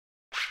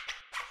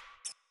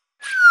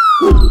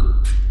Hey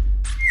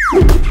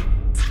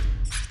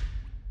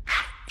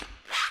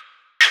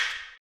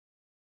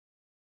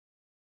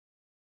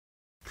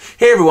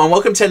everyone,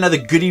 welcome to another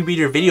Good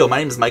e-Reader video. My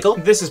name is Michael.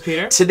 This is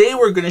Peter. Today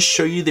we're going to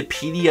show you the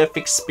PDF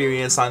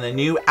experience on the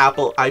new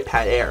Apple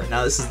iPad Air.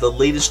 Now this is the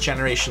latest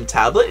generation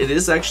tablet. It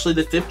is actually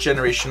the 5th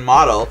generation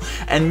model,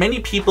 and many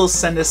people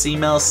send us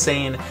emails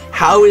saying,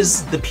 how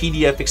is the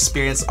PDF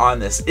experience on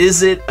this?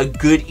 Is it a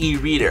good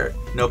e-reader?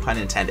 No pun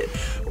intended.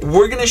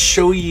 We're going to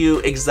show you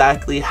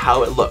exactly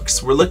how it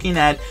looks. We're looking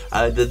at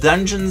the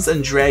Dungeons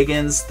and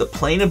Dragons, the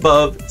Plane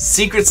Above,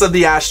 Secrets of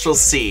the Astral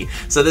Sea.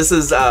 So this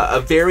is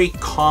a very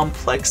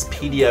complex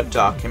PDF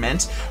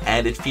document,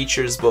 and it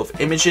features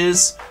both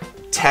images,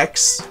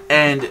 text,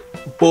 and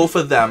both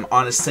of them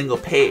on a single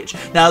page.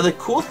 Now the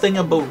cool thing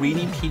about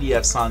reading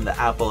PDFs on the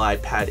Apple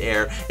iPad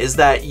Air is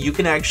that you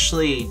can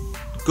actually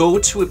go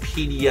to a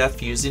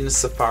PDF using the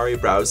Safari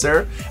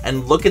browser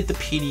and look at the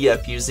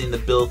PDF using the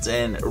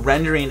built-in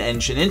rendering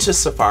engine into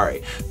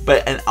Safari.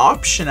 But an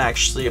option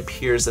actually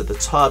appears at the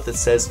top that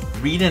says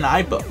read in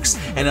iBooks,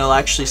 and it'll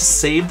actually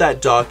save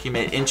that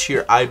document into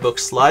your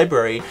iBooks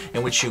library,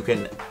 in which you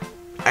can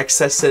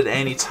access it at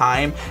any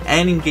time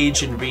and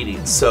engage in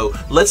reading. So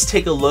let's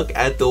take a look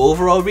at the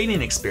overall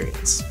reading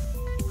experience.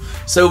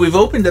 So we've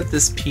opened up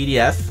this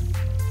PDF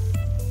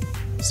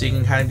so you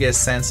can kind of get a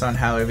sense on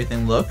how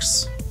everything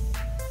looks.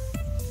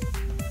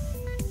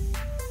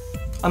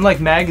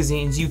 Unlike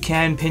magazines, you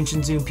can pinch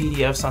and zoom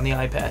PDFs on the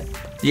iPad.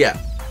 Yeah.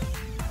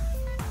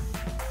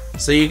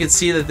 So you can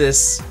see that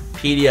this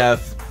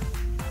PDF,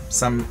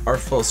 some are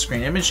full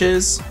screen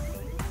images,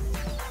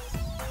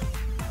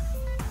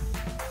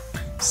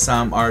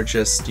 some are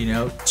just, you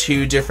know,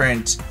 two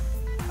different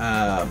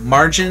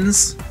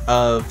margins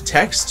of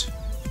text.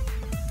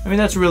 I mean,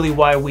 that's really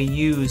why we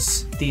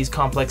use these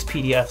complex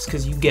PDFs,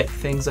 because you get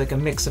things like a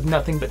mix of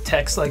nothing but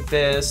text like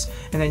this,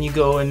 and then you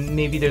go and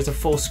maybe there's a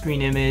full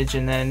screen image,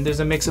 and then there's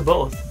a mix of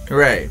both.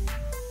 Right.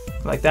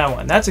 Like that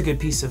one. That's a good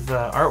piece of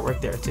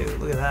artwork there too.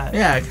 Look at that.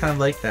 Yeah, I kind of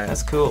like that.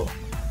 That's cool.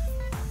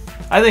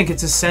 I think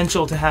it's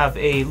essential to have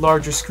a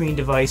larger screen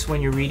device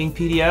when you're reading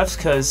PDFs,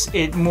 because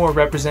it more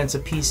represents a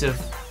piece of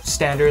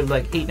standard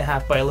like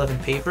 8.5 by 11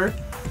 paper.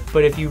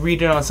 But if you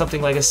read it on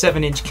something like a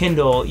 7-inch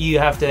Kindle, you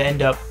have to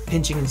end up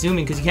pinching and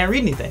zooming because you can't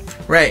read anything.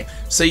 Right.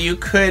 So you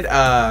could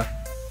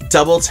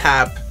double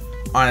tap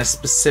on a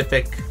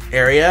specific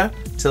area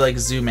to like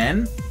zoom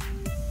in.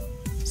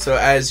 So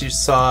as you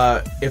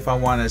saw, if I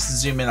want to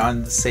zoom in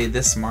on, say,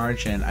 this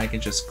margin, I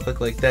can just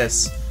click like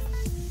this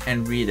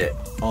and read it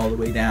all the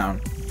way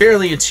down.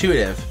 Fairly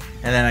intuitive.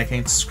 And then I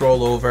can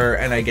scroll over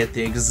and I get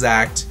the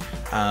exact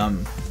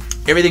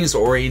everything's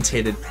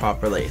orientated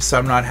properly, so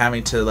I'm not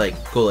having to like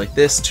go like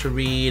this to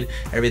read.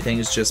 Everything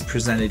is just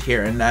presented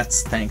here, and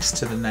that's thanks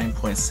to the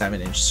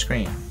 9.7-inch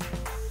screen.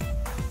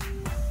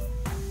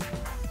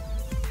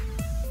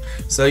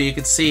 So you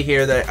can see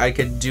here that I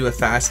could do a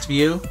fast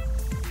view.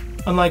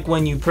 Unlike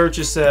when you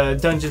purchase a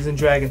Dungeons and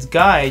Dragons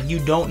guide, you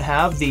don't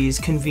have these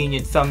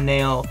convenient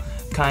thumbnail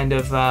kind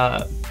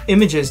of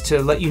images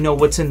to let you know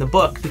what's in the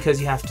book, because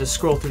you have to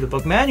scroll through the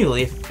book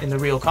manually in the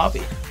real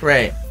copy.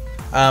 Right.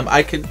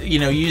 I could, you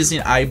know,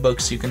 using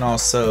iBooks, you can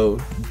also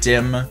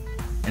dim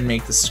and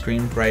make the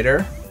screen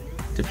brighter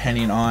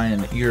depending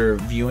on your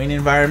viewing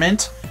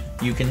environment.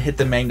 You can hit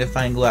the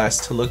magnifying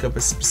glass to look up a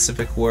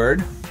specific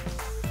word.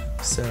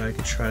 So I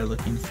could try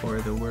looking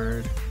for the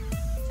word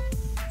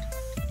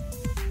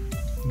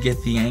 "get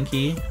the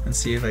Yankee" and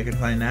see if I can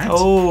find that.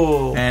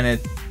 Oh. And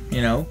it,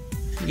 you know,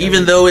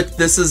 even though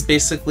this is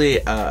basically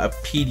a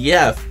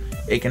PDF,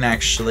 it can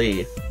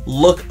actually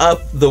look up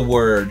the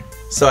word.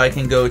 So I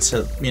can go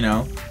to, you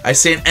know, I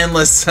see an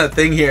endless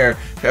thing here.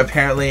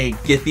 Apparently,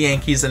 get the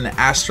Yankees in the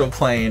astral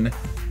plane.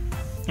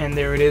 And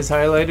there it is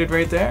highlighted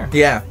right there.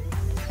 Yeah.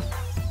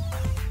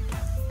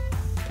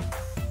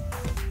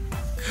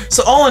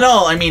 So all in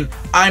all, I mean,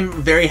 I'm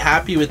very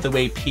happy with the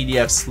way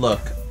PDFs look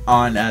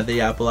on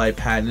the Apple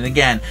iPad. And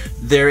again,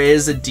 there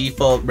is a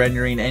default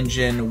rendering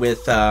engine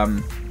with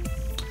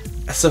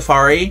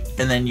Safari,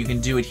 and then you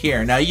can do it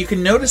here. Now you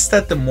can notice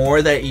that the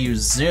more that you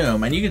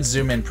zoom, and you can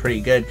zoom in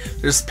pretty good,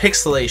 there's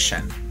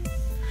pixelation.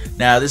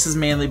 Now this is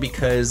mainly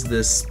because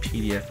this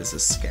PDF is a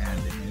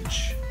scanned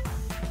image.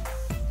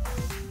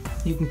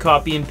 You can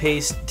copy and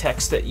paste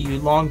text that you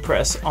long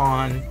press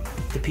on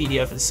the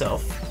PDF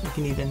itself. You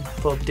can even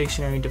pull up a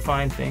dictionary and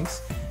define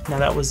things. Now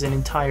that was an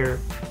entire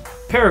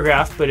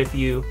paragraph, but if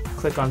you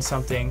click on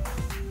something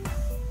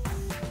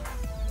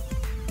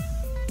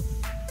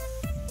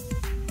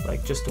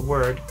like just a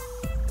word,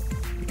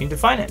 you can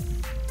define it.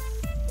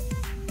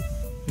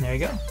 And there you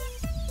go.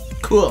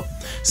 Cool.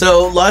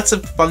 So lots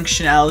of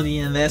functionality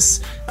in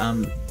this.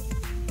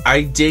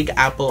 I dig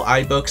Apple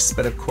iBooks,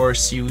 but of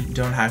course you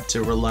don't have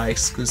to rely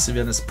exclusively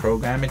on this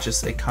program.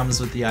 It comes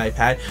with the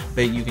iPad,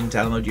 but you can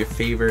download your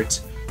favorite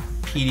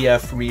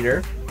PDF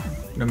reader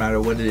no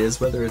matter what it is,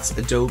 whether it's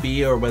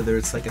Adobe or whether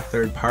it's like a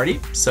third party.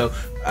 So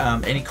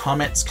any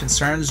comments,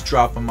 concerns,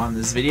 drop them on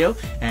this video.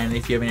 And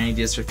if you have any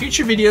ideas for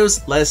future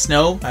videos, let us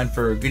know. And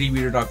for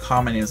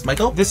goodyreader.com, my name is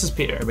Michael. This is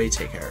Peter. Everybody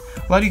take care.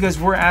 A lot of you guys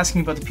were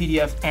asking about the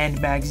PDF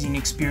and magazine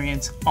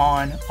experience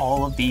on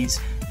all of these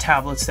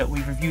tablets that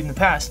we've reviewed in the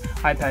past.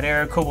 iPad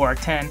Air, Kobo Arc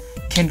 10,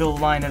 Kindle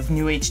line of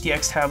new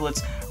HDX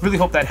tablets. Really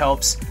hope that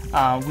helps.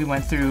 We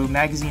went through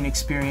magazine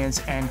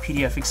experience and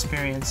PDF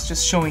experience,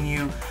 just showing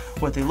you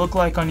what they look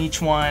like on each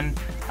one.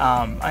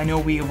 I know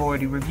we have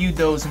already reviewed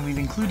those and we've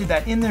included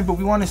that in there, but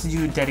we wanted to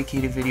do a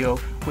dedicated video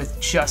with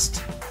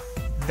just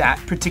that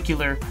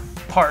particular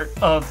part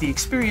of the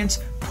experience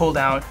pulled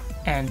out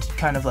and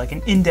kind of like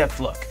an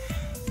in-depth look.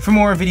 For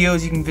more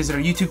videos, you can visit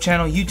our YouTube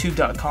channel,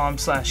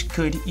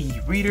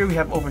 youtube.com/goodereader. We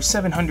have over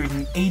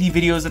 780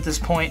 videos at this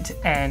point,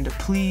 and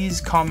please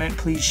comment,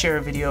 please share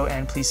a video,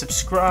 and please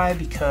subscribe,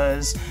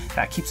 because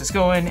that keeps us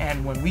going,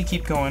 and when we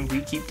keep going,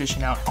 we keep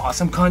dishing out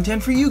awesome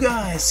content for you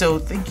guys. So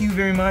thank you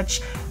very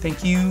much.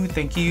 Thank you,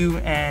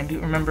 and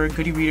remember,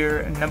 Goody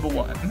Reader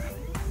 #1.